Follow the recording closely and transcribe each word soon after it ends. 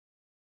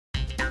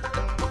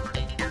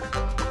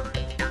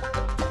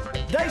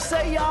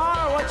say you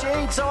are what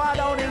you eat, so I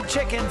don't eat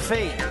chicken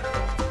feet.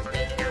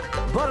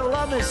 But I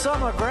love me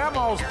some of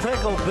Grandma's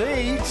pickled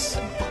beets.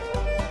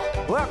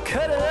 Well,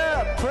 cut it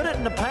up, put it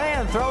in the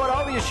pan, throw it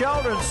over your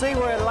shoulder and see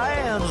where it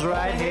lands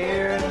right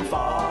here in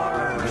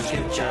Farmer's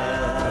Kitchen.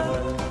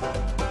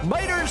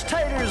 Maters,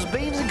 taters,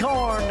 beans and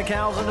corn, the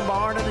cows in the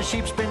barn and the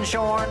sheep's been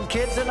shorn,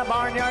 kids in the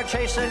barnyard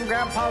chasing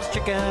Grandpa's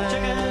chicken.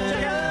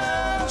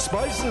 Chicken.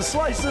 Spices,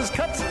 slices,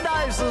 cuts and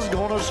dices,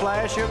 gonna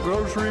slash your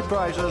grocery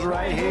prices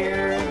right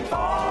here in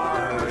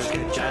Farmer's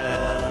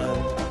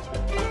Kitchen.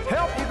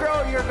 Help you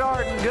grow your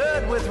garden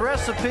good with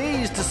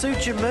recipes to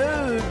suit your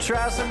mood.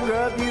 Try some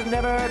grub you've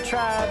never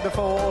tried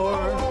before.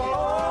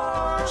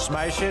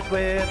 Smash it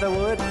with a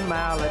wooden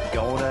mallet.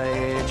 Gonna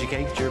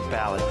educate your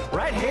palate.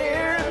 Right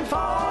here in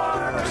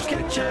Farmer's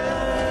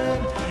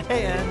Kitchen.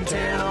 In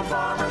Tim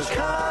Farmer's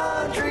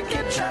Country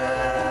Kitchen.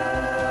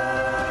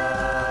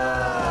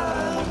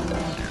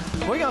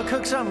 We're gonna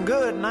cook something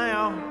good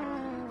now.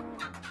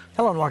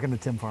 Hello and welcome to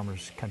Tim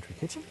Farmer's Country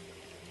Kitchen,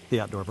 the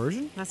outdoor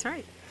version. That's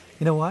right.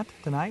 You know what?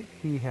 Tonight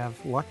we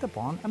have lucked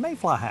upon a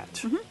mayfly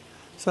hatch.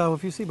 So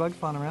if you see bugs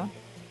flying around,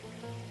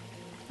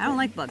 I don't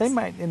like bugs. they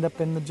might end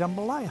up in the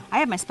jambalaya. I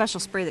have my special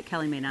spray that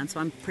Kelly made on, so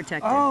I'm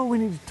protected. Oh, we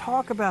need to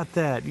talk about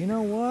that. You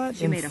know what?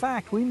 She In made 'em.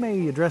 fact, we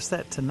may address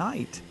that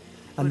tonight.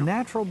 A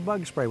natural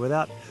bug spray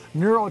without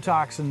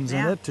neurotoxins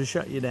in it to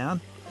shut you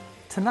down.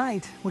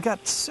 Tonight, we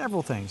got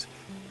several things.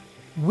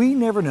 We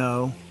never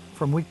know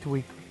from week to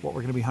week what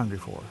we're going to be hungry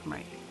for.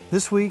 Right.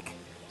 This week,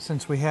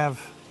 since we have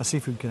a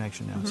seafood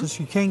connection now, since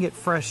you can get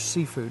fresh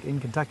seafood in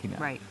Kentucky now.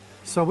 Right.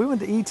 So we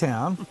went to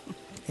E-Town,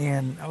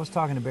 and I was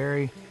talking to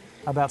Barry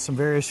about some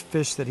various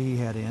fish that he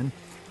had in.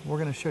 We're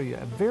going to show you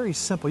a very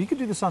simple, you could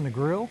do this on the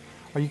grill,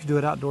 or you could do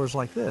it outdoors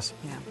like this.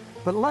 Yeah.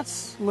 But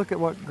let's look at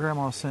what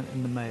Grandma sent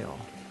in the mail.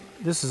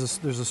 There's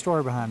a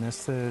story behind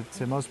this. To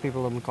most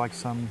people, it looked like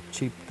some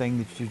cheap thing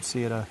that you'd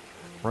see at a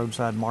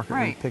roadside market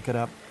where you pick it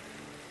up.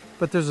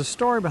 But there's a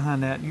story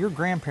behind that. Your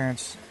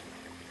grandparents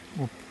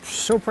were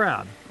so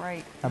proud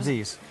of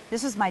these.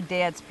 This was my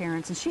dad's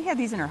parents, and she had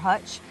these in her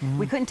hutch.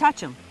 We couldn't touch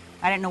them.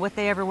 I didn't know what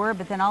they ever were,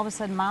 but then all of a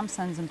sudden, Mom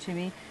sends them to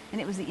me,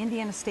 and it was the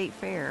Indiana State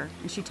Fair.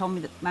 And she told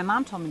me that my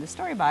mom told me the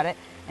story about it,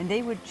 and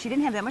she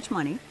didn't have that much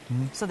money,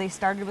 so they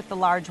started with the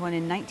large one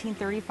in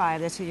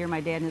 1935. That's the year my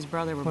dad and his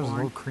brother were What was it,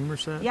 born. a little creamer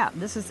set? Yeah,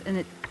 this is,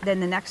 and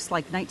then the next,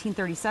 like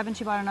 1937,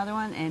 she bought another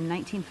one, and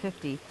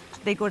 1950,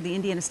 they go to the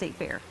Indiana State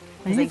Fair.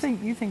 And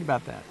you think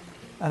about that.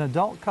 An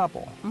adult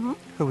couple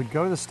who would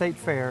go to the state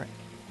fair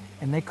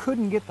and they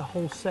couldn't get the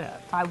whole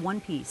set. Buy one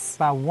piece.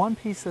 Buy one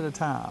piece at a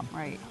time.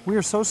 Right. We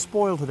are so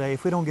spoiled today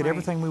if we don't get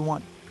everything we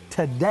want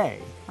today.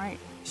 Right.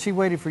 She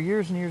waited for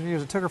years and years and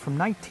years. It took her from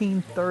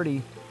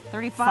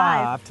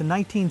 1935 to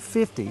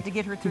 1950 to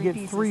get her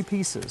three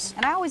pieces.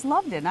 And I always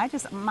loved it.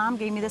 And Mom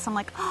gave me this. I'm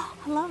like, oh,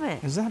 I love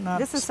it. Is that not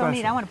This is special? so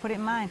neat. I want to put it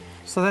in mine.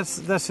 So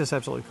that's just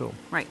absolutely cool.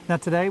 Right. Now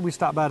today we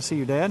stopped by to see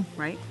your dad.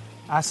 Right.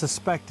 I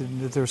suspected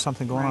that there was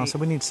something going on, Right. so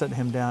we need to sit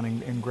him down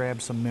and grab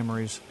some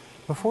memories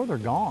before they're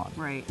gone.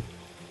 Right.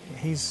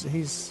 He's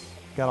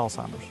got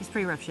Alzheimer's. He's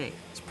pretty rough shape.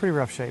 It's pretty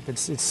rough shape.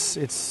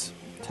 It's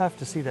tough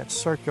to see that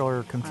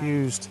circular,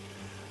 confused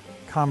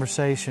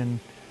conversation.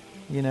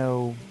 You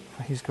know,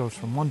 he goes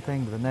from one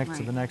thing to the next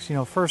to the next. You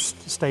know,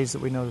 first stage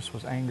that we noticed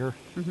was anger,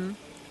 and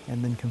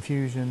then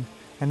confusion,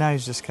 and now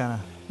he's just kind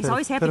of He's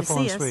always happy to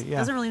see us. Sweet. Yeah.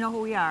 Doesn't really know who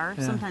we are.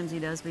 Yeah. Sometimes he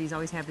does, but he's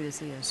always happy to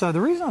see us. So the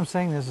reason I'm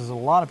saying this is a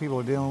lot of people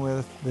are dealing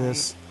with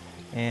this,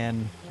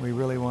 and we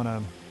really want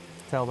to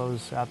tell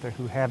those out there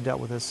who have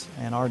dealt with this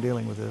and are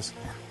dealing with this,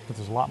 but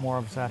there's a lot more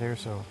of us out here,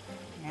 so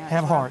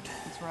have heart.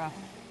 It's rough.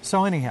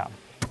 So anyhow,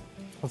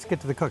 let's get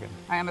to the cooking.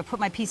 All right, I'm going to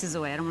put my pieces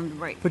away. I don't want them to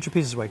break. Put your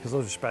pieces away because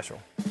those are special.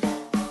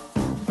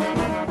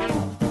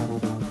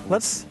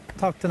 Let's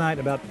talk tonight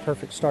about the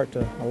perfect start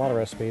to a lot of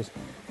recipes,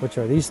 which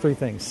are these three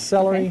things.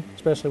 Celery,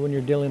 especially when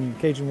you're dealing in the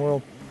Cajun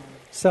world.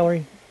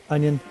 Celery,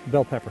 onion,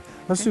 bell pepper.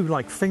 Let's do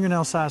like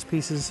fingernail-sized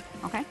pieces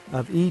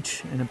of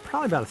each, and then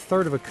probably about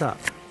 1/3 of a cup.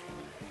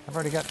 I've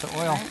already got the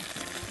oil,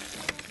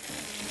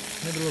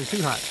 maybe a little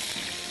too hot.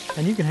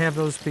 And you can have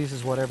those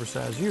pieces whatever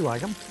size you like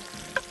them.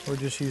 We're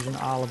just using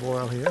olive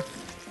oil here.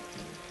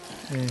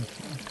 And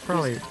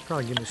probably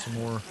give me some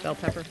more bell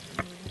pepper.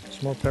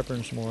 Some more pepper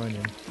and some more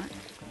onion.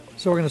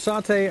 So we're going to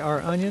saute our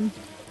onion,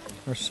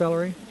 our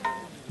celery,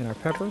 and our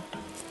pepper.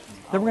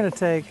 Then we're going to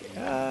take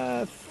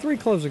 3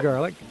 cloves of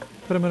garlic,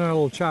 put them in our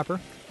little chopper.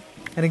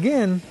 And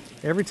again,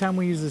 every time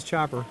we use this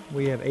chopper,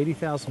 we have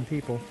 80,000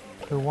 people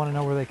who want to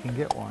know where they can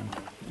get one.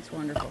 It's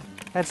wonderful.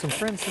 Had some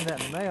friends send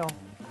that in the mail.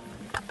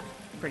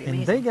 Pretty and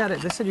amazing. they got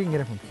it. They said you can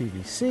get it from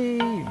QVC, you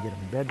can get it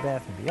from Bed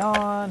Bath &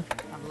 Beyond. I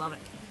love it.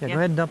 Yeah, go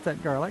ahead and dump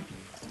that garlic.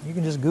 You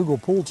can just Google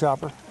pool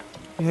chopper.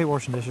 You hate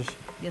washing dishes.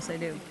 Yes, I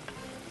do.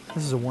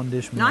 This is a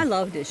one-dish meal. No, I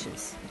love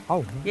dishes.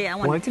 Oh, yeah, I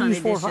want well, a can ton use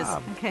of 4 or dishes.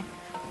 5. Okay.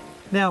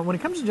 Now, when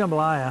it comes to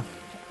jambalaya,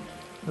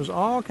 there's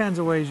all kinds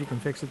of ways you can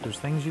fix it. There's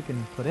things you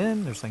can put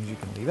in. There's things you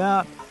can leave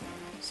out.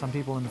 Some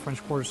people in the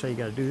French Quarter say you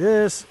got to do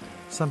this.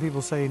 Some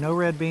people say no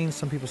red beans.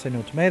 Some people say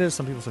no tomatoes.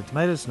 Some people say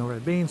tomatoes, no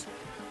red beans.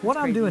 What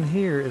I'm doing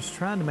here is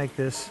trying to make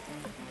this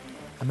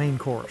a main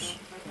course.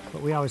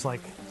 But we always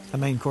like a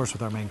main course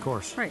with our main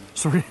course. Right.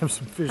 So we have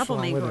some fish Couple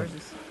along main with courses.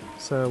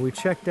 it. So we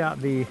checked out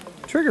the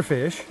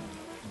triggerfish,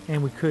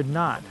 and we could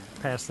not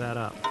pass that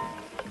up.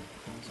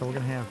 So we're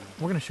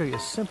gonna show you a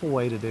simple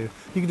way to do.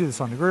 You can do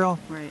this on the grill,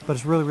 Right. but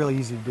it's really, really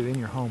easy to do in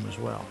your home as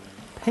well.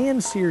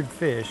 Pan-seared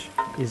fish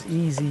is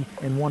easy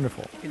and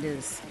wonderful. It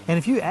is. And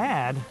if you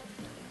add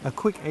a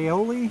quick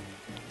aioli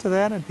to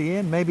that at the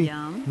end,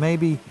 Yum.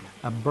 maybe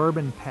a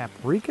bourbon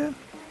paprika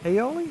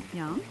aioli.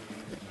 Yum.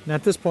 Now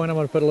at this point, I'm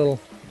going to put a little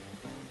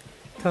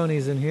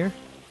Tony's in here.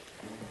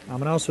 I'm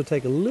going to also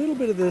take a little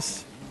bit of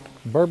this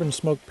bourbon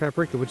smoked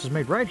paprika, which is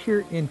made right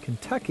here in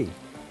Kentucky.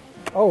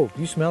 Oh,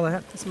 do you smell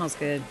that? It smells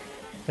good.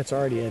 That's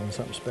already adding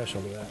something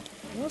special to that.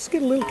 Let's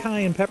get a little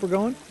cayenne pepper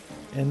going.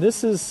 And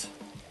this is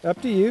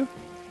up to you.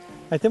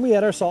 Right, then we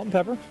add our salt and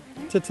pepper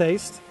to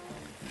taste.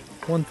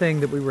 One thing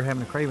that we were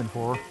having a craving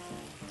for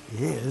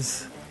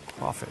is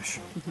crawfish.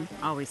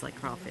 Always like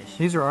crawfish.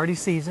 These are already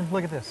seasoned.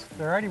 Look at this.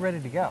 They're already ready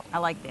to go. I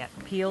like that.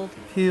 Peeled.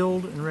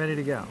 Peeled and ready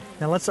to go.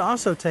 Now let's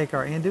also take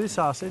our andouille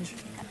sausage.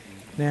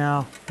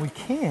 Now we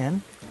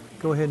can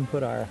go ahead and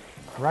put our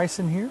rice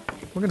in here.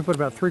 We're going to put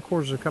about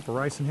 3/4 cup of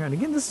rice in here. And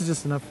again, this is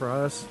just enough for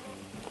us.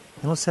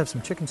 And let's have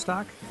some chicken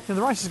stock. Now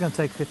the rice is going to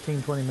take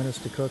 15-20 minutes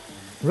to cook.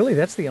 Really,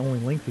 that's the only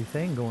lengthy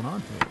thing going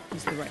on here.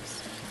 Is the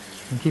rice.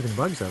 And keeping the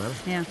bugs out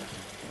of it. Yeah.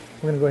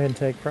 We're going to go ahead and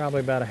take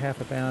probably about a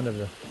half a pound of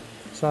the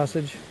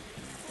sausage.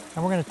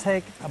 And we're going to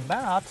take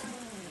about,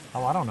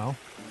 I don't know,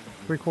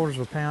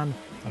 3/4 pound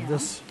of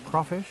this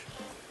crawfish.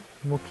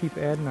 And we'll keep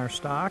adding our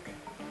stock.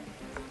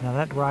 Now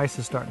that rice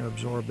is starting to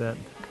absorb that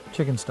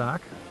chicken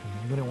stock.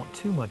 We don't want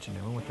too much in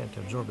there. We want that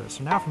to absorb that.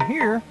 So now from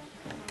here,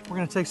 we're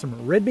going to take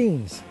some red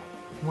beans.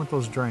 We want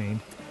those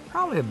drained.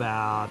 Probably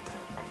about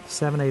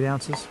 7-8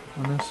 ounces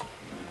on this.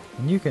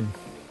 And you can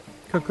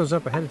cook those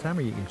up ahead of time,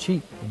 or you can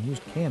cheat and use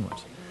canned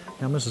ones.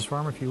 Now, Mrs.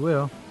 Farmer, if you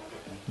will,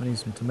 I need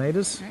some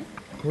tomatoes. Right.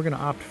 We're going to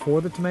opt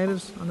for the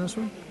tomatoes on this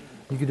one.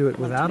 You could do it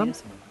without them.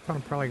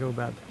 Tomatoes. Probably go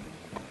about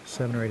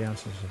 7 or 8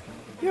 ounces.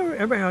 You know,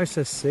 everybody always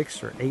says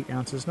 6 or 8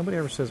 ounces. Nobody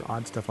ever says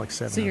odd stuff like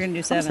 7. So you're going to do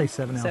I'm 7. gonna say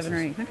 7 ounces. 7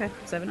 or 8. Okay,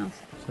 7 ounces.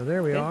 So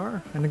there we Good.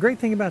 are. And the great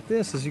thing about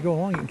this is you go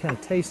along, you can kind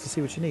of taste to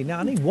see what you need. Now,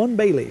 I need 1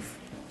 bay leaf.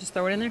 Just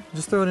throw it in there?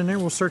 Just throw it in there.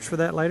 We'll search for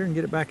that later and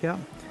get it back out.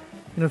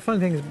 You know, the funny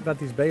thing is about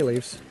these bay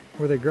leaves,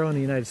 where they grow in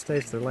the United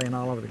States, they're laying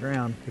all over the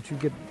ground. But you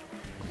get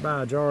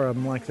buy a jar of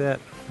them like that,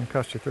 and it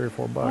costs you $3 or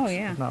 $4, Oh,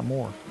 yeah. if not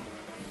more.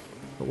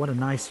 But what a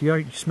nice,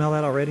 you smell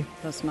that already?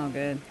 Those smell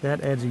good.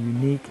 That adds a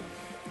unique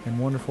and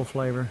wonderful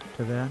flavor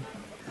to that.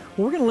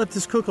 Well, we're going to let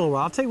this cook a little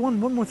while. I'll tell you one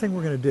more thing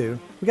we're going to do.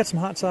 We got some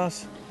hot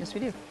sauce. Yes, we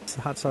do. It's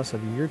the hot sauce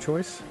of your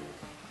choice.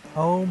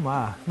 Oh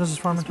my. Mrs.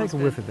 Farmer, take a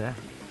whiff of that.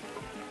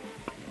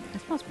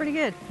 It smells pretty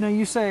good. Now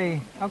you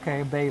say,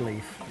 okay, bay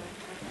leaf.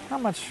 How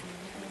much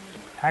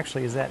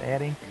actually is that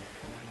adding?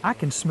 I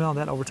can smell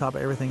that over top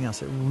of everything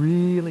else. It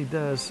really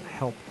does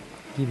help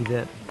give you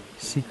that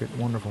secret,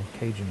 wonderful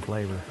Cajun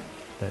flavor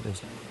that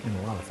is in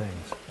a lot of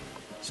things.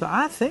 So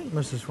I think,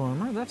 Mrs.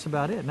 Farmer, that's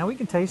about it. Now we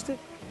can taste it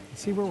and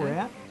see where we're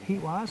at,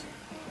 heat-wise.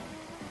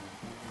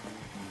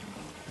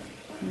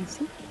 Let me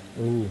see.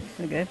 Ooh.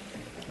 Pretty good.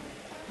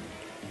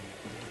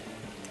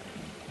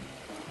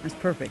 That's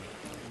perfect.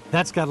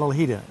 That's got a little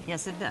heat in it.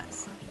 Yes, it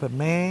does. But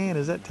man,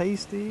 is that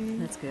tasty.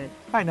 That's good.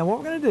 All right, now what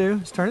we're going to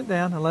do is turn it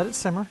down and let it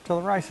simmer till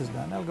the rice is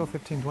done. That'll go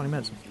 15, 20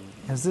 minutes.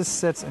 As this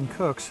sits and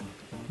cooks,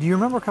 do you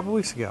remember a couple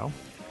weeks ago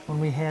when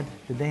we had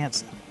the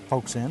dance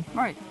folks in?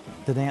 Right.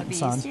 The Dant and bees,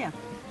 Sons. yeah.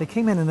 They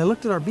came in and they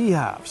looked at our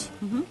beehives.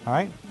 All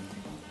right.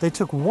 They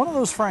took one of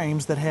those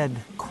frames that had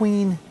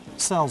queen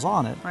cells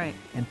on it Right.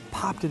 and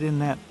popped it in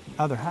that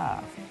other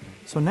hive.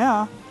 So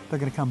now they're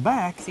going to come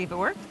back See if it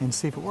worked? and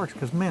see if it works.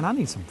 Because man, I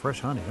need some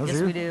fresh honey. Those Yes,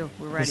 here, we do.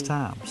 We're ready. It's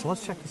time. So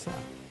let's check this out.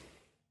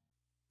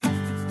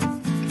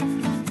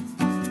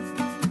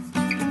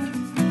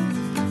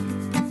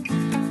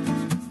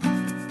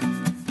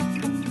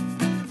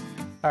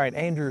 All right,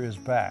 Andrew is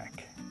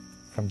back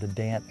from the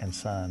Dant and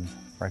Sons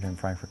right here in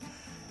Frankfurt.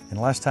 And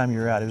the last time you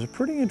were out, it was a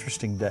pretty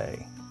interesting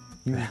day.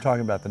 You were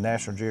talking about the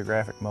National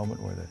Geographic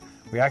moment where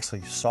we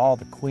actually saw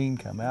the queen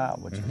come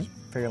out, which is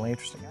fairly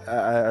interesting.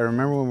 I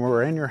remember when we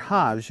were in your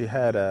hives, you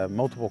had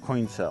multiple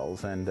queen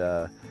cells, and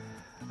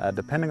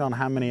depending on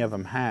how many of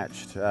them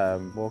hatched,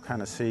 we'll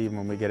kind of see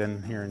when we get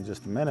in here in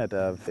just a minute,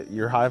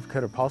 your hive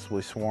could have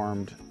possibly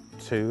swarmed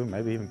 2,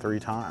 maybe even 3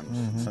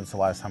 times since the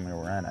last time we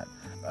were in it.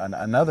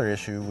 Another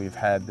issue we've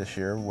had this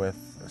year with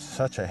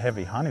such a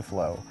heavy honey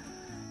flow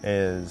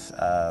is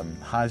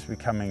hives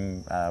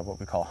becoming what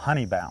we call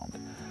honey bound,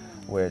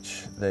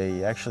 which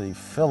they actually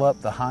fill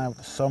up the hive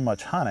with so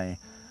much honey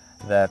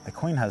that the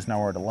queen has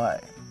nowhere to lay.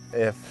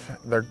 If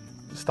they're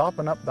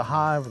stopping up the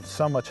hive with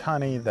so much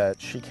honey that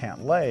she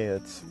can't lay,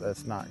 it's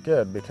not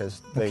good,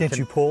 because Can't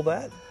you pull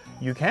that?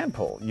 You can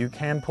pull. You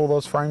can pull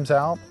those frames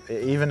out,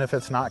 even if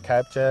it's not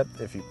capped yet.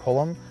 If you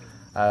pull them,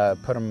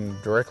 put them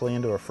directly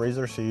into a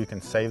freezer so you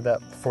can save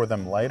that for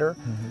them later,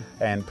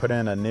 and put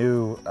in a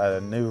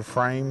new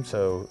frame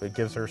so it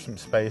gives her some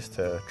space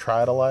to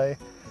try to lay.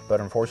 But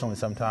unfortunately,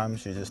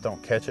 sometimes you just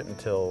don't catch it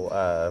until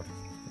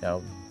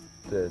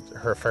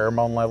her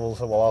pheromone levels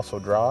will also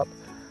drop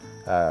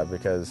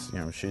because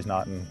she's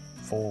not in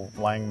full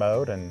laying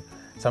mode, and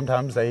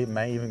sometimes they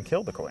may even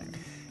kill the queen.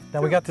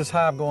 Now we got this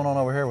hive going on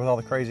over here with all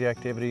the crazy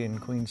activity and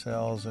queen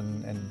cells,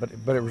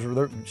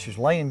 but she's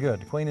laying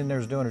good. The queen in there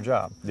is doing her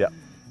job. Yeah.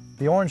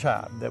 The orange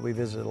hive that we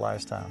visited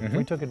last time,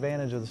 we took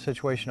advantage of the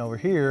situation over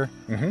here.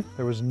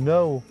 There was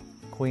no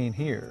queen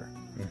here,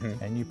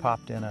 and you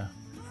popped in a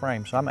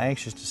frame. So I'm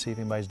anxious to see if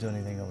anybody's doing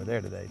anything over there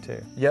today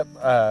too. Yep,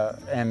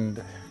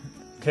 and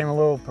came a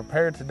little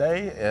prepared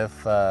today.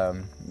 If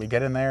we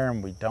get in there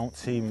and we don't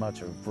see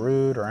much of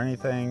brood or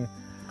anything,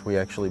 we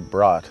actually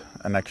brought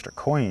an extra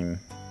queen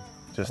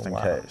just in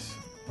case.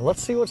 Well,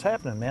 let's see what's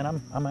happening,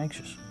 man. I'm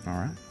anxious. All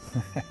right.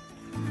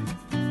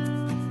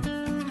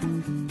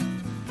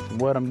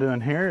 What I'm doing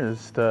here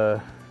is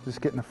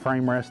just getting a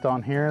frame rest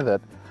on here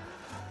that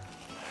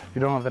if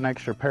you don't have an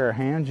extra pair of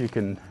hands, you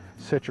can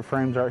sit your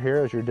frames out here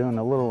as you're doing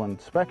a little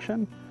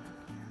inspection.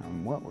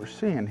 And what we're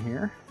seeing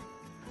here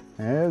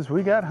is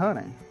we got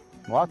honey,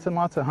 lots and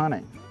lots of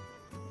honey.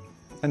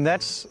 And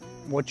that's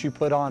what you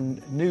put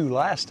on new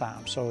last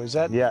time. So is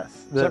that?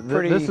 Yes,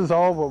 pretty... this is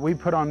all what we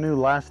put on new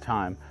last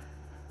time.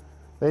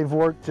 They've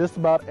worked just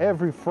about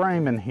every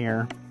frame in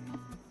here.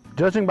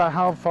 Judging by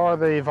how far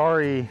they've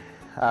already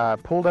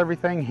pulled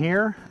everything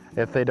here,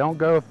 if they don't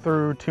go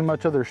through too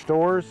much of their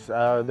stores,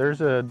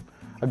 there's a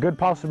good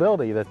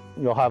possibility that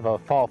you'll have a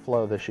fall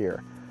flow this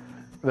year.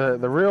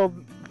 The real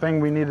thing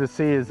we need to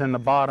see is in the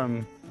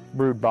bottom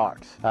brood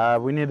box.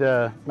 We need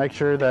to make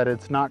sure that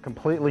it's not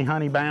completely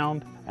honey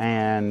bound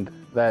and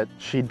that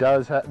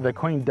the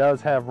queen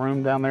does have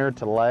room down there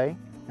to lay.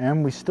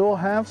 And we still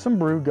have some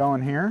brood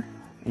going here.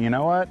 You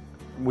know what?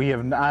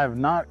 I have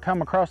not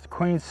come across the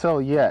queen's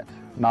cell yet,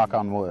 knock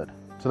on wood.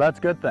 So that's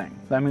a good thing.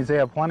 That means they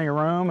have plenty of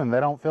room and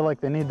they don't feel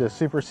like they need to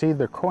supersede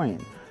their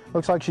queen.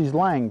 Looks like she's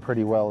laying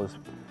pretty well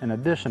in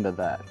addition to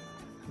that.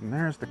 And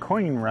there's the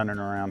queen running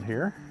around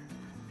here.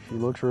 She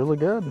looks really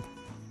good.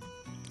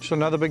 So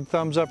another big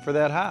thumbs up for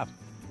that hive.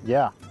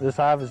 Yeah, this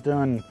hive is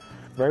doing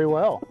very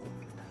well.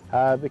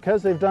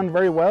 Because they've done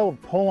very well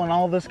pulling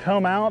all this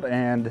comb out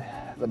and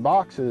the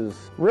box is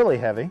really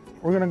heavy,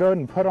 we're gonna go ahead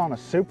and put on a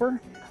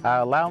super,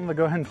 allow them to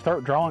go ahead and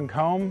start drawing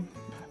comb.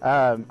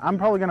 I'm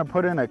probably going to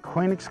put in a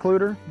queen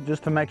excluder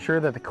just to make sure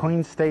that the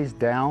queen stays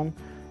down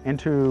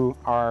into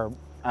our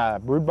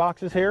brood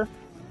boxes here.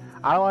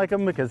 I like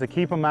them because they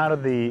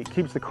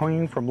keeps the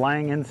queen from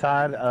laying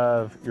inside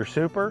of your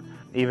super.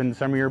 Even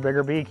some of your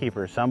bigger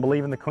beekeepers, some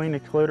believe in the queen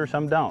excluder,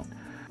 some don't.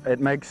 It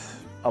makes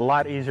a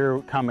lot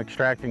easier come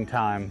extracting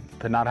time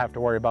to not have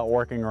to worry about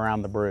working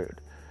around the brood.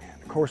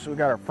 Of course, we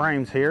got our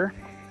frames here.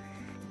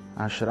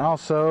 I should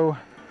also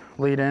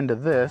lead into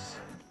this.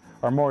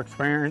 Our more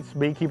experienced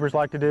beekeepers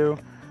like to do.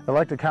 They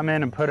like to come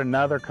in and put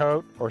another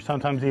coat or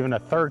sometimes even a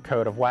third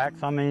coat of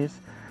wax on these.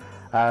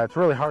 It's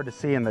really hard to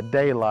see in the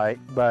daylight,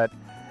 but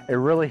it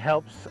really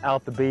helps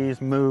out the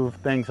bees move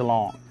things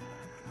along.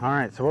 All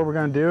right, so what we're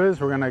gonna do is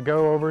we're gonna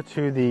go over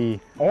to the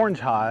orange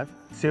hive,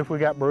 see if we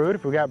got brood.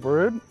 If we got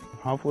brood,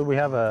 hopefully we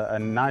have a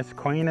nice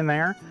queen in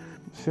there.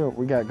 Let's see what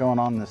we got going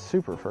on in this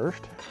super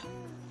first.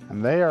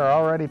 And they are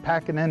already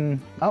packing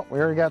in, oh, we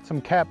already got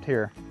some capped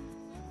here.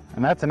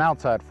 And that's an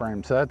outside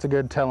frame, so that's a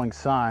good telling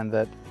sign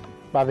that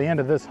by the end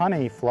of this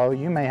honey flow,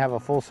 you may have a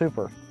full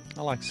super.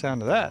 I like the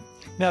sound of that.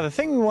 Now, the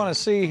thing we want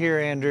to see here,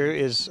 Andrew,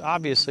 is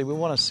obviously we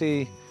want to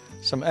see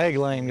some egg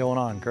laying going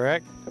on,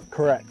 correct?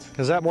 Correct.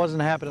 Because that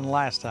wasn't happening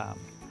last time.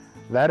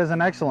 That is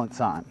an excellent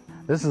sign.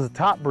 This is the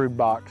top brood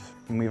box,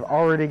 and we've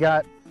already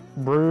got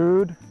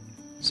brood.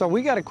 So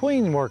we got a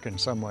queen working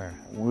somewhere.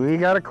 We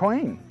got a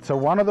queen. So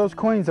one of those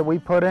queens that we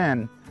put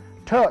in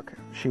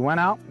she went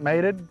out,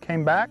 mated,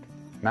 came back.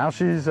 Now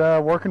she's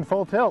working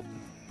full tilt.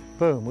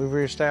 Boom, we've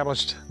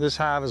reestablished this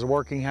hive as a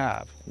working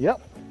hive. Yep.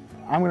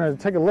 I'm gonna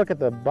take a look at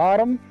the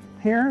bottom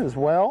here as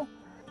well,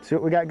 see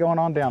what we got going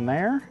on down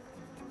there.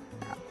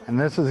 And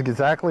this is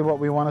exactly what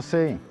we wanna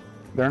see.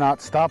 They're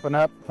not stopping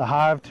up the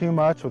hive too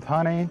much with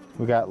honey.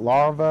 We got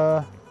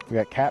larvae, we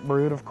got cat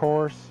brood, of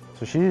course.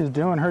 So she's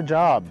doing her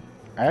job.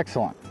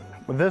 Excellent.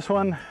 With this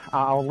one,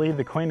 I'll leave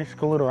the queen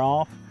excluder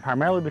off,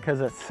 primarily because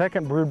that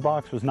second brood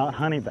box was not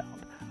honey bound.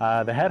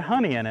 They had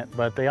honey in it,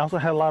 but they also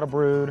had a lot of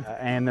brood,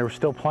 and there was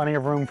still plenty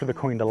of room for the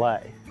queen to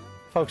lay.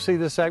 Folks see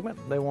this segment,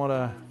 they want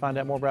to find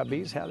out more about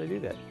bees, how do they do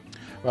that?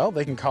 Well,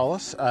 they can call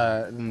us,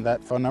 and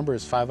that phone number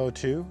is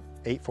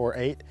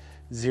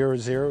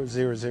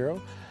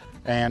 502-848-0000,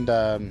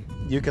 and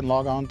you can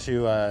log on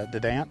to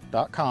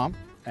dedant.com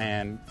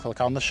and click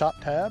on the shop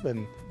tab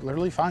and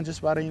literally find just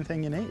about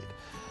anything you need.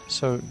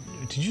 So,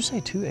 did you say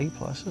 2 A+?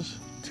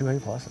 2 A+.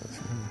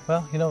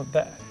 Well, you know,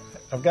 that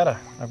I've got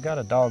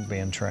a dog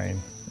being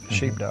trained, a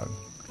sheepdog,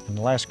 and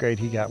the last grade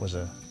he got was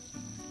a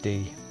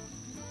D.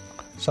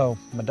 So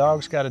my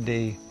dog's got a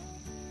D,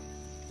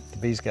 the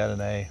bee's got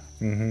an A.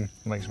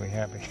 Makes me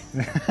happy.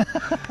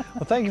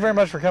 Well, thank you very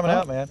much for coming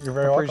out, man. You're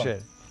very welcome. Appreciate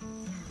it.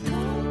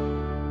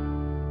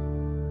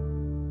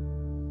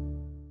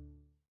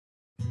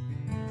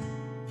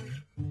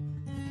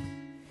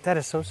 That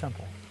is so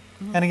simple.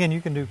 And again,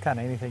 you can do kind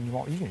of anything you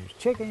want. You can use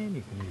chicken,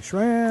 you can use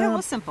shrimp. Yeah, it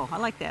was simple. I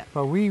like that.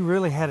 But we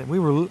really had it. We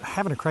were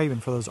having a craving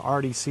for those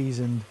already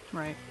seasoned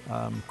Right.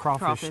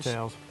 crawfish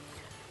tails.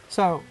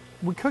 So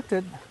we cooked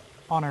it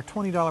on our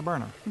 $20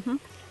 burner.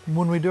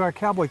 When we do our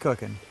cowboy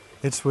cooking,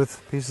 it's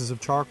with pieces of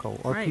charcoal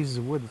or pieces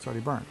of wood that's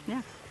already burnt.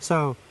 Yeah.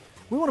 So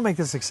we want to make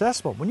this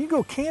accessible. When you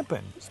go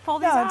camping, just pull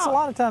these out. It's a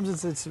lot of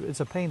times it's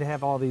a pain to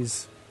have all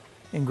these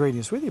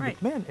ingredients with you. Right.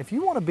 But man, if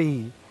you want to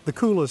be the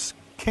coolest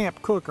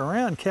camp cook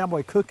around,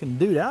 cowboy cooking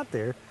dude out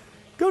there,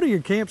 go to your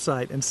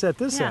campsite and set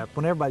this up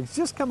when everybody's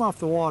just come off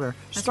the water,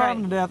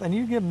 starving to death, and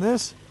you give them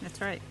this.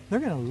 That's right. They're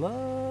going to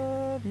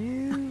love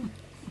you.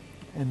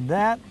 And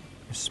that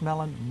is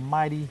smelling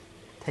mighty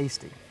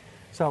tasty.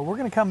 So we're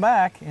going to come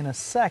back in a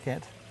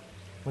second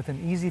with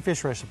an easy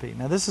fish recipe.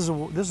 Now this is a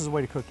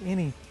way to cook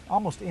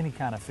almost any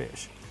kind of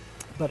fish.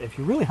 But if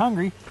you're really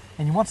hungry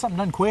and you want something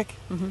done quick,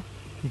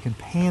 you can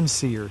pan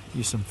sear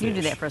you some fish. You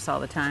do that for us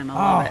all the time. I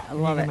love it. I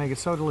love you it. can make it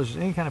so delicious.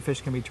 Any kind of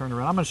fish can be turned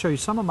around. I'm going to show you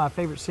some of my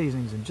favorite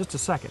seasonings in just a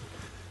second.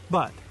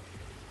 But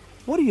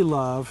what do you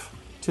love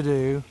to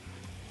do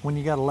when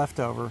you got a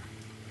leftover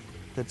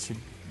that you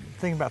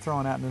think about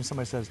throwing out, and then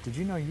somebody says, "Did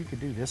you know you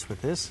could do this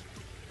with this?"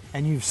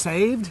 And you've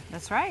saved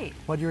That's right.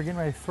 what you were getting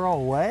ready to throw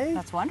away?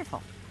 That's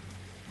wonderful.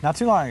 Not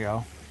too long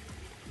ago,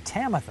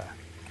 Tamitha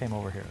came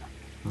over here,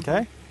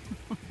 okay?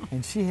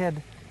 And she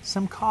had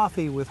some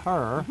coffee with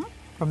her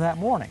from that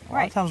morning. A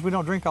lot of times we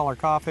don't drink all our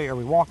coffee, or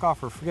we walk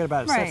off or forget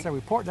about it. Sits there,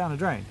 we pour it down the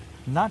drain.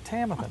 Not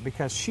Tamitha,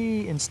 because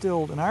she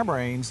instilled in our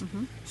brains,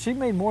 she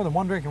made more than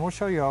one drink, and we'll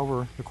show you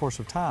over the course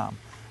of time.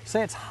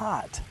 Say it's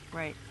hot.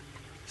 Right.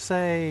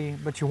 Say,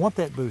 but you want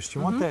that boost.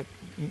 You want that.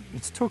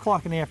 It's 2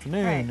 o'clock in the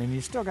afternoon, and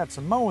you still got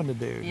some mowing to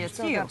do. Yeah, you it's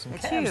still you. got some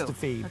It's calves you. to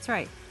feed. That's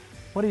right.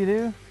 What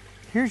do?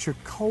 Here's your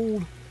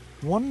cold,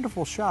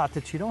 wonderful shot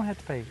that you don't have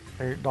to pay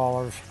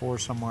 $8 for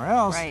somewhere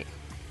else. Right.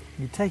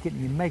 You take it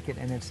and you make it,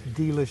 and it's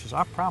delicious.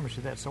 I promise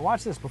you that. So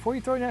watch this. Before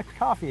you throw your next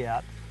coffee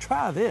out,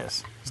 try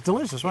this. It's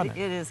delicious, wasn't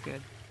it? It is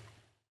good.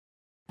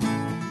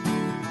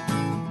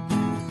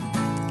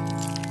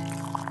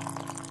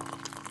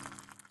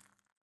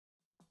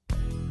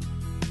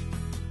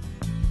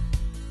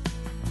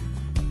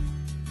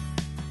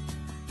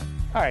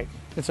 All right,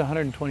 it's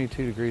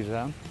 122 degrees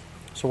out.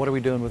 So what are we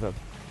doing with a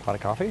pot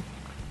of coffee?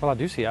 Well, I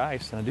do see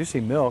ice, and I do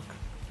see milk,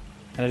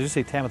 and I do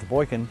see Tamitha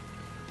Boykin,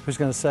 who's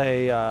going to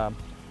say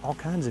all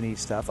kinds of neat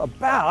stuff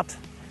about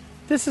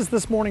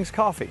this morning's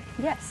coffee.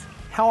 Yes.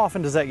 How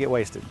often does that get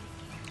wasted?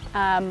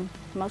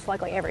 Most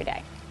likely every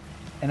day.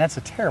 And that's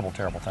a terrible,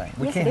 terrible thing.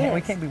 We Yes, can't it is.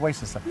 we can't be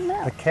wasting stuff.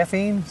 No. The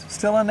caffeine's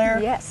still in there.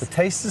 Yes. The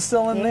taste is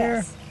still in there.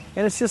 Yes.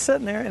 And it's just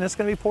sitting there, and it's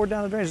going to be poured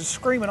down the drain. It's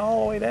screaming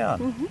all the way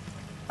down.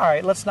 All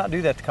right, let's not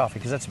do that to coffee,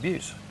 because that's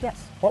abuse. Yes.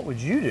 What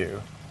would you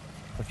do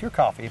with your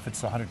coffee if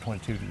it's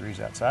 122 degrees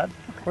outside?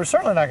 We're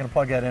certainly not going to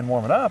plug that in and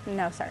warm it up.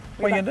 No, sir.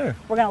 What are you going to do?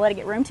 We're going to let it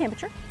get room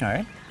temperature. All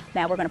right.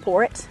 Now we're going to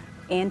pour it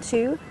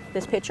into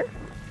this pitcher.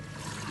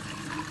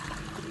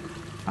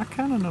 I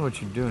kind of know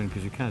what you're doing,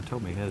 because you kind of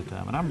told me ahead of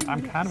time. And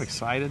I'm kind of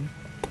excited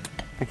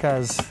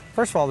because,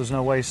 first of all, there's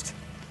no waste.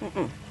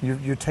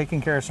 You're taking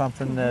care of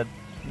something that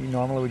you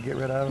normally would get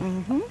rid of.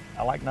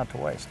 I like not to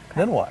waste. Okay.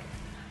 Then what?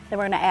 Then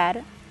we're going to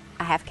add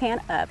a half can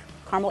of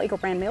Caramel Eagle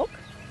brand milk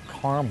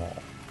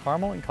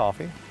Caramel and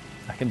coffee.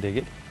 I can dig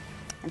it.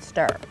 and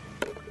stir.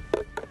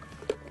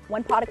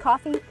 1 pot of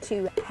coffee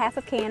to half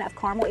a can of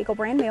Caramel Eagle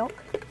brand milk.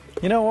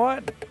 You know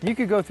what? You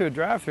could go through a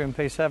drive-thru and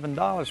pay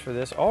 $7 for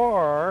this,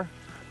 or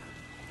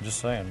just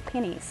saying.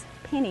 Pennies.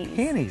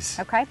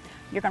 Okay.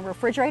 You're going to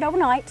refrigerate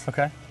overnight.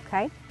 Okay.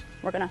 Okay.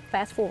 We're going to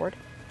fast forward.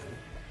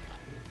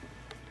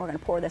 We're going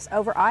to pour this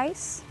over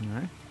ice, All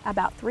right.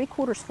 about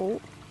 3/4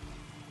 full.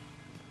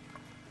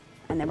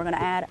 And then we're going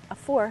to add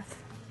 1/4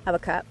 of a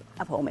cup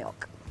of whole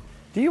milk.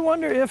 Do you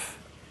wonder if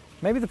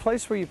maybe the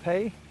place where you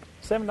pay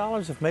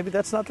 $7, if maybe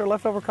that's not their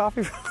leftover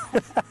coffee?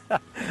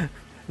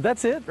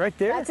 That's it right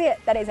there? That's it.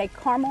 That is a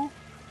caramel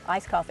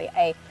iced coffee.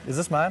 Is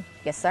this mine?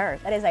 Yes, sir.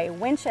 That is a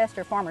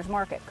Winchester Farmers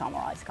Market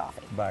caramel iced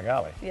coffee. By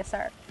golly. Yes,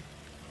 sir.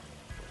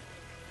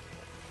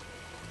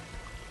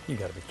 You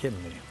got to be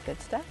kidding me.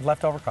 Good stuff.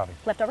 Leftover coffee.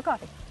 Leftover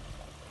coffee.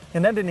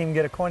 And that didn't even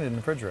get acquainted in the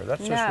refrigerator.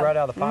 That's just No. right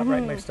out of the pot,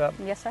 right mixed up.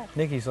 Yes, sir.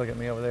 Nikki's looking at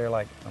me over there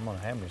like, I'm going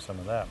to have me some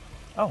of that.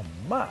 Oh,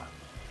 my.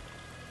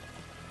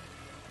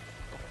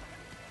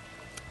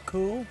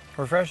 Cool.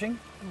 Refreshing.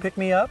 Pick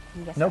me up.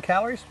 Yes, No sir.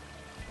 calories.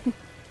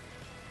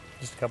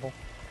 Just a couple.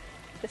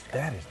 Just a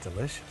That is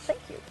delicious. Thank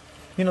you.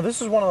 You know,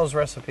 this is one of those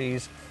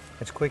recipes.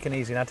 It's quick and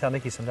easy. And I tell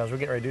Nikki sometimes we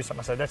get ready to do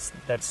something. I say,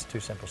 that's too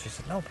simple. She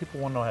said, no, people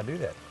want to know how to do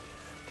that.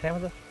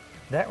 Tamitha,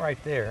 that right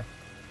there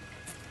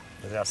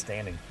is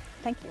outstanding.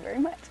 Thank you very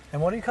much.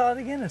 And what do you call it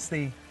again? It's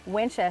the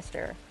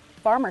Winchester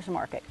Farmers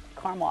Market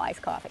caramel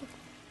iced coffee.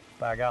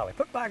 by golly.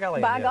 Put by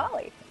golly. By in there.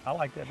 golly. I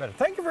like that better.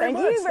 Thank you very Thank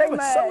much. you very that was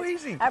much. so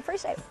easy. I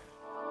appreciate it.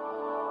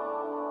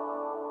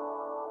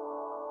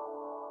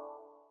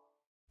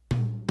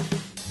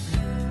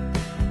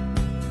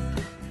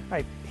 All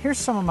right, here's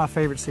some of my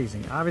favorite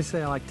seasoning.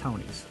 Obviously, I like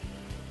Tony's.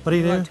 What do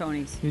you do? Love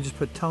Tony's. You just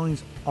put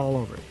Tony's all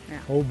over it. Yeah.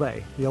 Old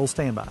Bay, the old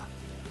standby.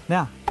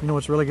 Now, you know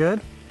what's really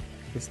good?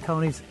 It's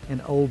Tony's and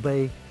Old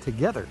Bay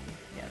together.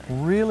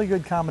 Really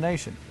good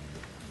combination.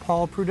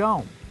 Paul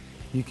Prudhomme.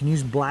 You can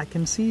use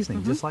blackened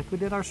seasoning, just like we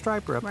did our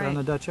striper up there in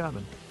the Dutch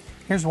oven.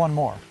 Here's one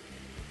more.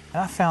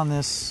 And I found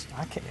this,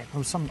 it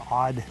was some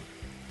odd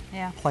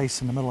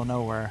place in the middle of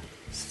nowhere,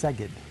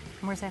 Szeged.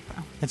 Where's that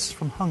from? It's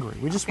from Hungary.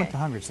 We just went to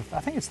Hungary.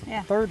 I think it's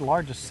the third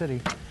largest city,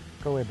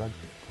 go away, bug,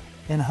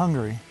 in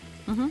Hungary.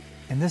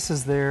 And this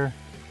is their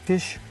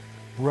fish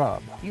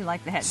rub. You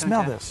like that,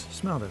 Smell don't you? this.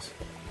 Smell this.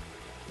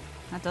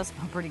 That does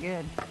smell pretty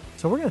good.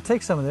 So we're going to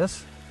take some of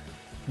this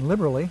and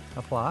liberally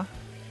apply.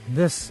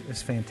 This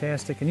is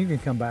fantastic, and you can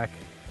come back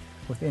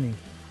with anything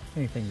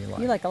you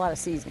like. You like a lot of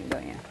seasoning,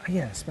 don't you?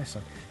 Yeah,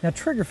 especially. Now,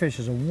 triggerfish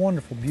is a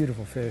wonderful,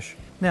 beautiful fish.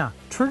 Now,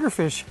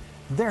 triggerfish,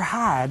 their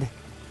hide,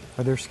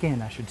 or their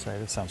skin, I should say,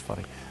 that sounds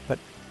funny, but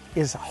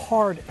is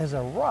hard as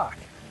a rock.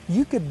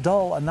 You could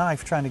dull a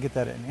knife trying to get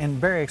that in.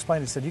 And Barry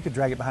explained it, said you could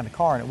drag it behind the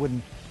car and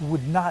it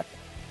would not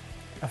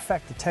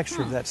affect the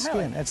texture of that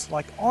skin. Really? It's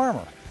like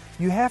armor.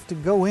 You have to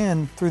go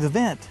in through the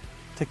vent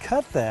to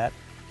cut that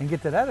and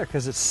get that out of there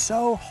because it's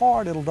so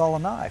hard it'll dull a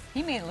knife.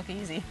 He made it look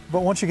easy.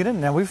 But once you get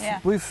in, now we've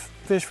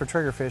fished for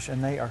triggerfish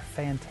and they are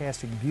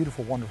fantastic,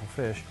 beautiful, wonderful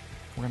fish.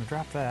 We're going to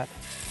drop that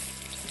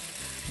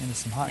into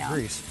some hot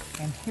grease.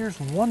 And here's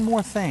one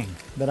more thing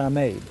that I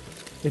made.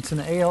 It's an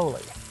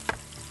aioli.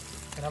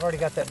 And I've already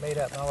got that made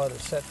up and I'll let it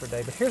set for a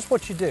day. But here's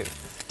what you do.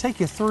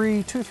 Take your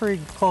 2 or 3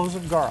 cloves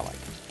of garlic.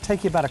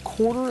 Take you about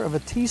 1/4 of a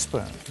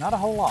teaspoon, not a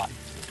whole lot,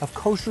 of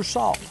kosher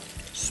salt.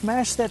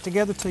 Smash that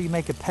together till you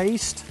make a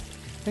paste.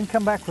 Then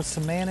come back with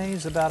some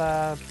mayonnaise, about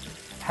a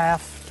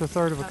 1/2 to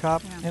 1/3 of a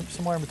cup,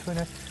 somewhere in between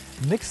there.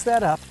 Mix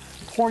that up.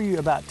 Pour you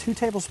about 2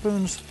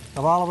 tablespoons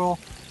of olive oil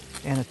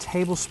and a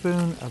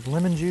tablespoon of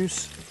lemon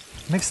juice.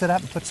 Mix that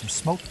up and put some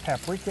smoked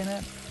paprika in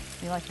it.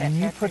 You like that? And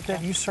you paprika? put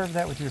that, you serve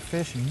that with your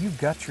fish, and you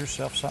got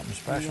yourself something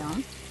special.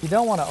 Yum. You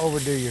don't want to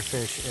overdo your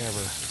fish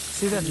ever.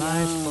 See that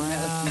nice brown?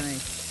 That looks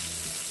nice.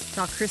 It's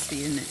all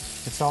crispy, isn't it?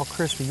 It's all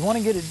crispy. You want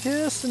to get it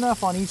just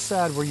enough on each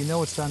side where you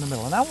know it's down the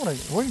middle. And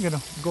we're going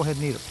to go ahead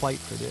and need a plate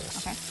for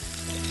this. Okay.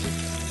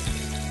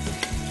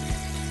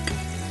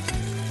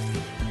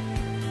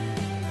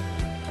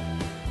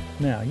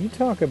 Now, you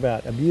talk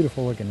about a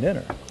beautiful looking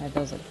dinner. That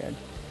does look good.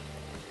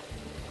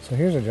 So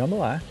here's a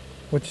jambalaya,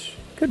 which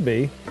could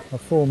be a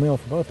full meal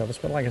for both of us.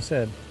 But like I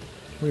said,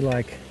 we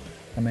like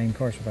a main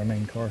course with our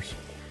main course.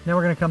 Now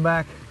we're going to come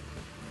back.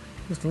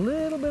 Just a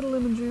little bit of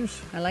lemon juice.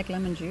 I like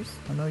lemon juice.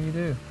 I know you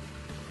do.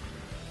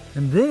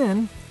 And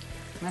then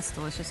That's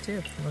delicious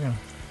too. we're going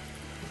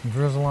to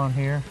drizzle on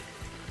here.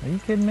 Are you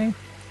kidding me?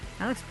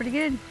 That looks pretty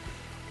good.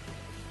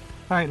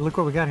 All right, look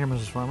what we got here,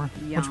 Mrs. Farmer.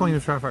 Yum. Which one you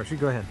try first? You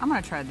go ahead. I'm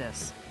gonna try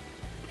this.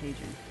 Cajun.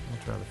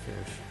 I'll try the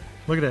fish.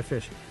 Look at that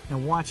fish. Now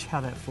watch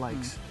how that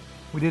flakes.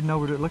 We didn't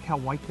overdo it. Look how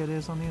white that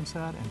is on the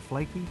inside and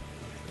flaky.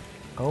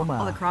 Oh my.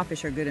 All the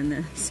crawfish are good in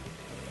this.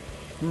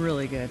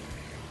 Really good.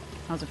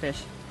 How's the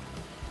fish?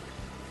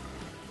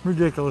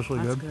 Ridiculously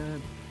That's good.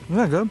 good. Isn't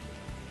that good?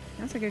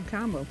 That's a good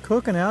combo.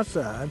 Cooking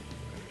outside.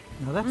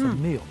 Now that's a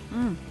meal.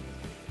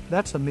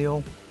 That's a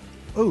meal.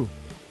 Ooh.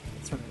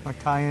 Like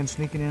cayenne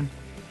sneaking in.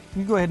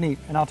 You go ahead and eat,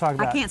 and I'll talk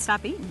about I can't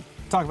stop eating.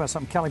 talk about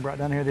something Kelly brought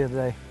down here the other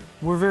day.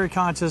 We're very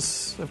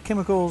conscious of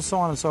chemicals, so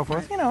on and so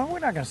forth. Right. You know, we're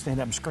not going to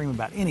stand up and scream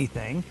about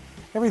anything.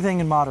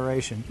 Everything in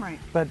moderation. Right.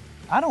 But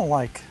I don't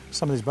like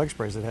some of these bug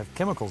sprays that have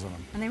chemicals in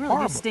them. And they really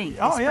Horrible. do stink.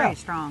 Oh, They yeah. spray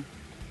strong.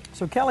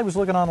 So Kelly was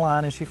looking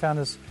online, and she found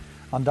this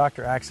on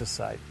Dr. Axe's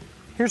site.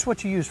 Here's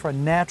what you use for a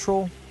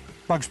natural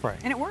bug spray.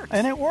 And it works.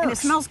 And it works. And it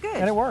smells good.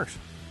 And it works.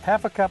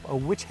 1/2 cup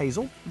of witch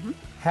hazel,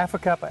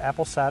 1/2 cup of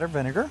apple cider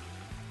vinegar,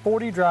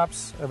 40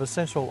 drops of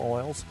essential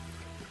oils.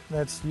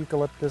 That's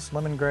eucalyptus,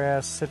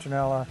 lemongrass,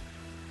 citronella,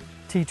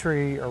 tea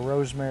tree, or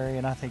rosemary,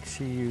 and I think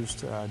she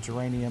used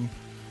geranium.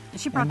 And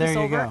she brought And there this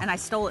you over, go. and I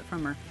stole it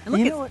from her. And look,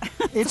 You know what?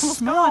 It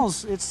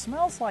almost gone.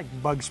 smells like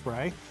bug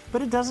spray,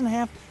 but it doesn't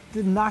have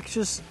the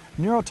noxious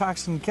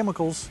neurotoxin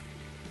chemicals.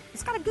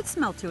 It's got a good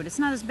smell to it. It's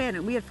not as bad.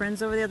 And we had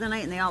friends over the other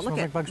night, and they all Smells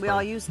look like bug at. We all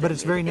spray. used it. But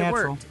it's very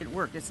natural. It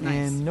worked. It's nice.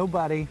 And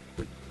nobody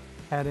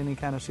had any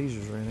kind of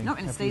seizures or anything. No,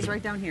 and it after stays using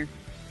right down here.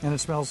 And it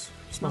smells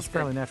Smells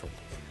fairly good. natural.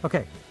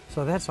 Okay,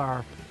 so that's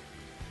our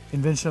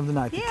invention of the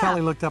night that Yeah.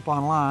 Kelly looked up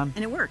online.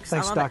 And it works.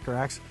 Thanks, I love it. Dr.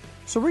 Axe.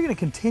 So we're going to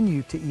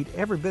continue to eat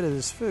every bit of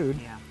this food.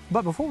 Yeah.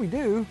 But before we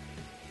do,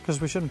 because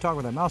we shouldn't talk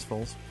with our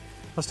mouthfuls,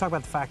 let's talk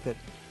about the fact that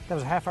that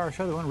was a half-hour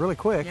show that went really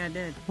quick. Yeah, it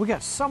did. We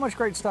got so much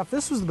great stuff.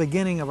 This was the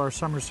beginning of our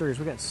summer series.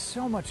 We got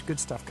so much good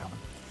stuff coming.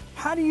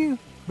 How do you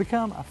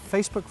become a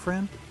Facebook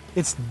friend?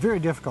 It's very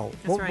difficult.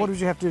 That's right. What did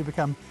you have to do to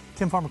become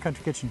Tim Farmer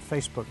Country Kitchen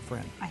Facebook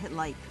friend? I hit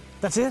like.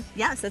 That's it?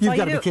 Yes, that's You've all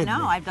got you to do. be kidding No,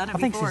 me. I've done it I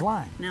think before. she's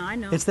lying. No, I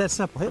know. It's that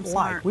simple. Hit I'm like.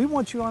 smart. We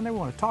want you on there. We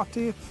want to talk to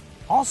you.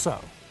 Also,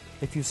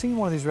 if you've seen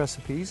one of these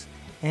recipes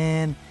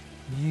and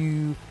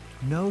you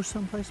know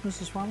someplace,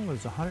 Mrs. Farmer,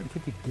 there's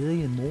 150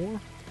 billion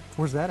more,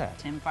 where's that at?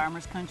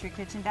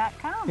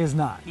 TimFarmersCountryKitchen.com. Is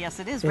not. Yes,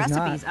 it is. Is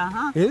Recipes.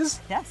 not. Is?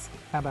 Yes.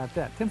 How about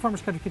that?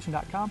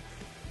 TimFarmersCountryKitchen.com.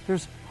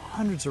 There's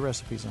hundreds of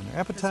recipes on there.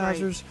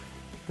 Appetizers,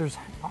 There's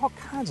all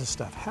kinds of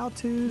stuff.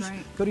 How-tos.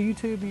 Right. Go to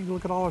YouTube. You can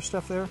look at all our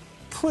stuff there.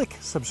 Click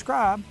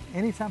subscribe.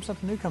 Anytime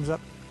something new comes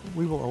up,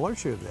 we will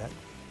alert you of that.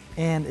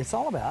 And it's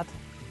all about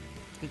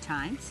Good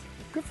times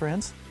good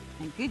friends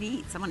and good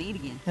eats. I want to eat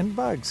again. and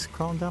bugs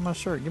crawling down my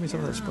shirt. Give me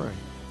some of that spray.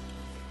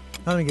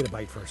 Let me get a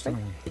bite first.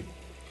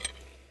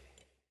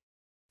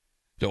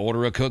 To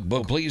order a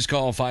cookbook, please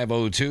call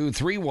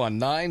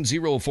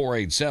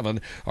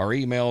 502-319-0487 or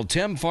email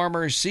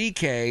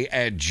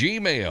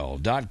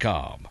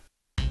timfarmerck@gmail.com.